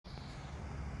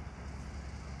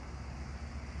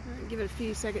Give it a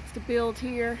few seconds to build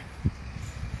here.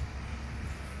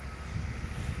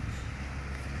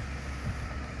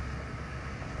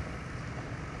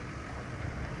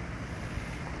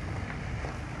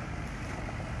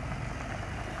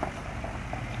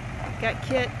 Got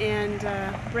Kit and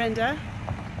Brenda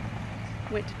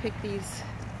went to pick these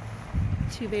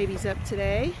two babies up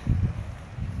today.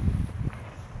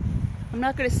 I'm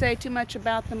not going to say too much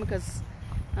about them because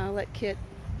I'll let Kit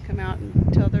come out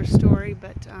and tell their story,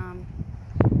 but from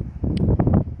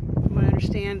what I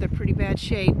understand, they're pretty bad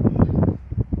shape.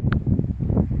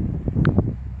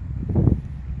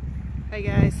 Hi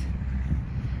guys.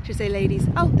 Should say ladies.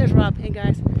 Oh, there's Rob. Hey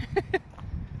guys.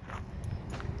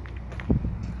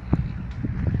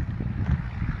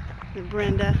 And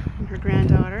Brenda and her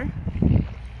granddaughter.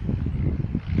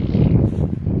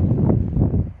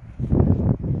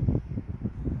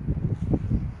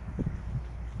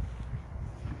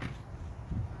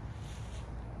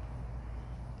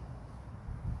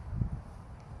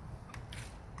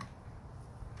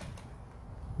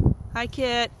 Hi,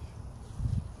 Kit.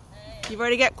 Hey. You've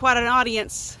already got quite an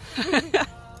audience.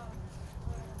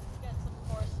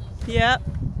 Yep.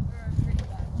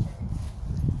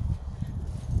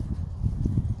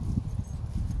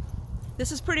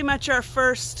 This is pretty much our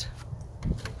first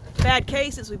bad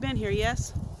case since we've been here,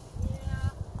 yes?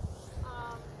 Yeah.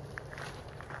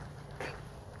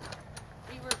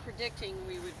 We were predicting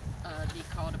we would be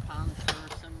called upon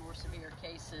for some more severe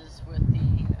cases with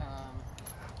the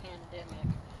pandemic.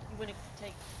 You want to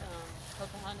take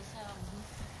Pocahontas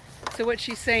out? So what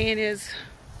she's saying is,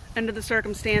 under the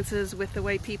circumstances, with the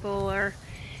way people are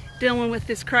dealing with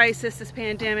this crisis, this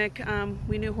pandemic,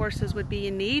 we knew horses would be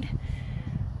in need.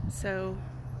 So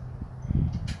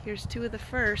here's two of the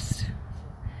first.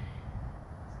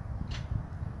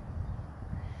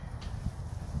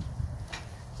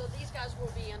 So these guys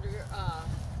will be under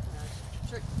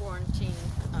strict quarantine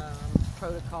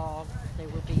protocol. They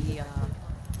will be.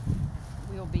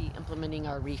 We'll be implementing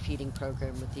our refeeding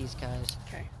program with these guys.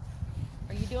 Okay.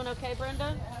 Are you doing okay,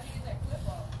 Brenda?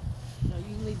 No,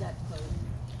 you can leave that closed.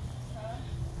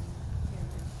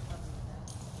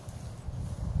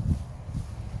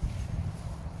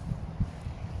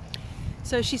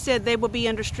 So she said they will be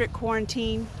under strict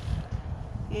quarantine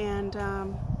and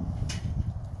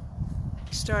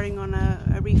starting on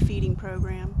a refeeding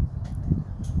program.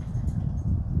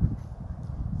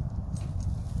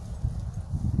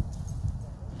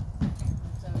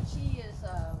 So she is,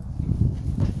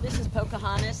 this is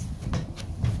Pocahontas.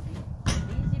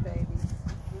 Easy, baby.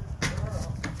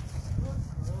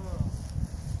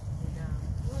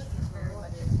 She's very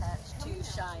much attached to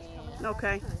Cheyenne.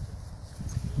 Okay.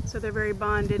 So they're very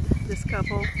bonded, this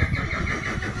couple.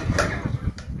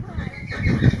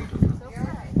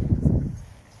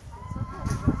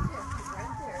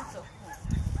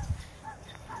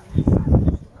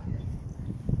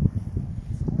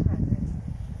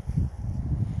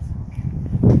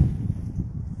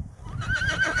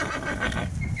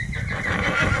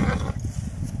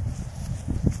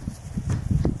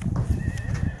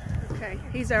 Okay,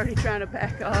 he's already trying to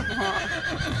back off.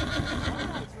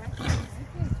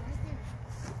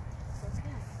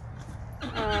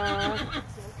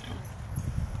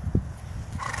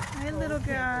 Hi, little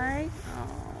guy. Oh.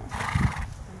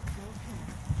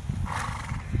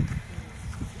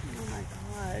 Oh my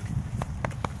God.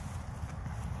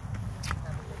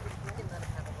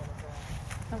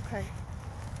 Okay.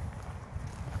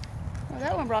 Well,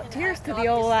 that one brought tears to the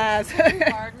old eyes.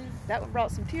 That one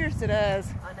brought some tears to the eyes.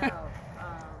 I know.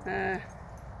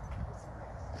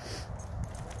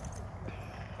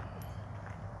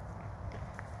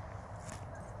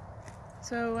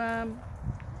 So, I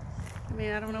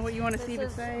mean, I don't know what you want to see to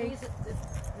say.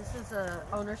 This is a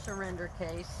owner surrender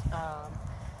case.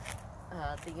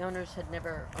 The owners had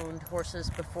never owned horses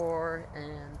before,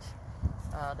 and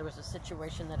there was a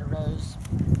situation that arose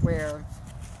where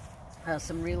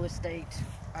some real estate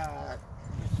was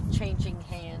changing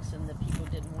hands, and the people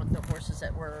didn't want the horses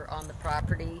that were on the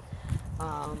property.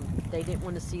 They didn't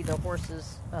want to see the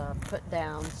horses put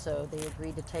down, so they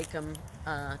agreed to take them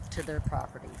to their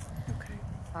property. Okay.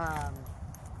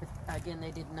 Again,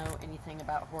 they didn't know anything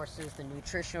about horses, the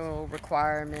nutritional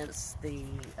requirements, the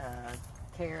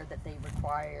care that they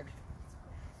required,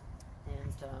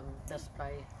 and that's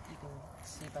by, you can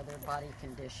see by their body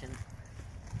condition.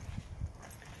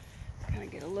 Kind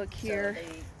of get a look here. So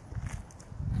they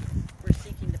were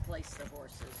seeking to place the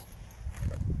horses.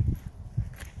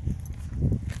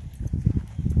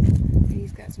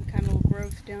 He's got some kind of little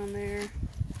growth down there.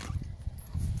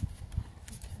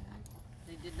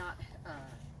 They did not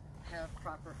have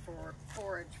proper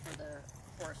forage for the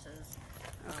horses.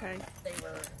 Okay. They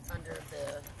were under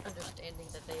the understanding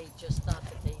that they just thought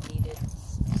that they needed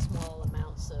small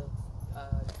amounts of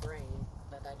grain,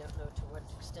 but I don't know to what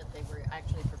extent they were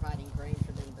actually providing grain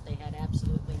for them, but they had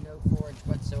absolutely no forage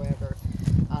whatsoever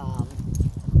on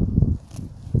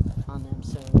them,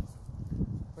 so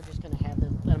we're just going to let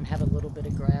them have a little bit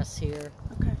of grass here.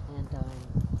 Okay. And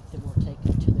then we'll take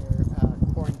them to their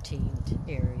quarantined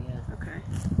area. Okay.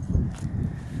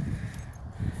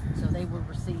 So they will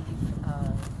receive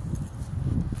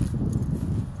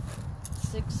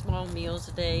 6 small meals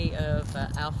a day of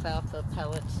alfalfa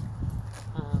pellets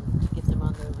to get them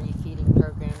on their refeeding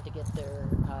program, to get their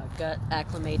gut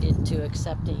acclimated to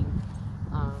accepting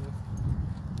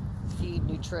feed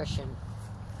nutrition.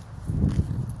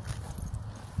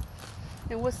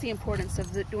 And what's the importance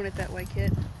of doing it that way,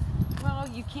 Kit? Well,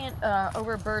 you can't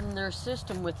overburden their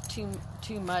system with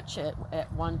too much at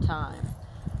one time.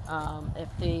 If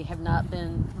they have not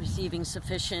been receiving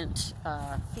sufficient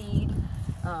feed,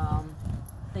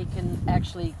 they can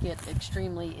actually get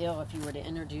extremely ill if you were to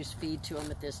introduce feed to them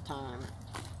at this time.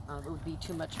 It would be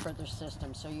too much for their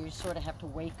system. So you sort of have to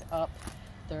wake up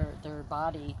their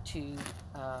body to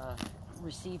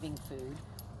receiving food.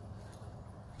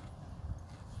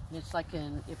 It's like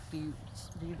if you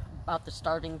about the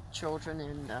starting children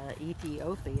in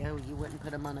Ethiopia, you wouldn't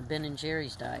put them on a Ben and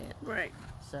Jerry's diet. Right.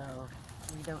 So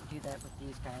we don't do that with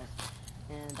these guys.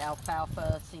 And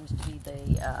alfalfa seems to be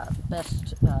the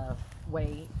best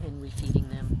way in refeeding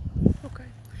them. Okay.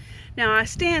 Now I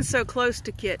stand so close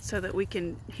to Kit so that we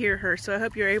can hear her, so I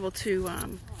hope you're able to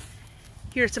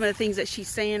hear some of the things that she's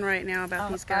saying right now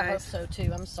about these guys. I hope so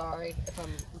too. I'm sorry if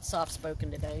I'm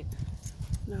soft-spoken today.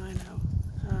 No, I know.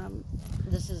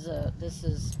 This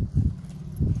is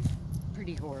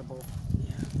pretty horrible.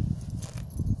 Yeah.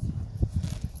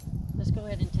 Let's go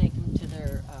ahead and take them to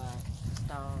their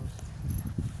stalls.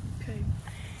 Okay.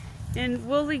 And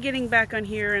we'll be getting back on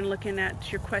here and looking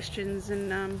at your questions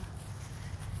and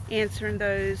answering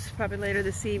those probably later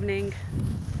this evening.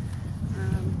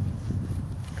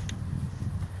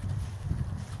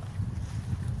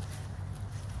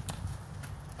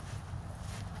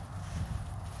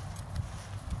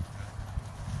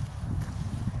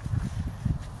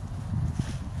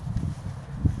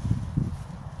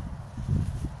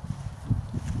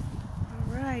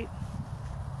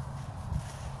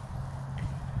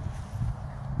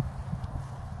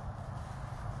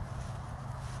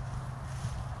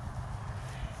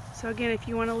 So again, if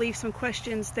you want to leave some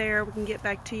questions there, we can get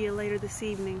back to you later this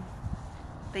evening.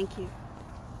 Thank you.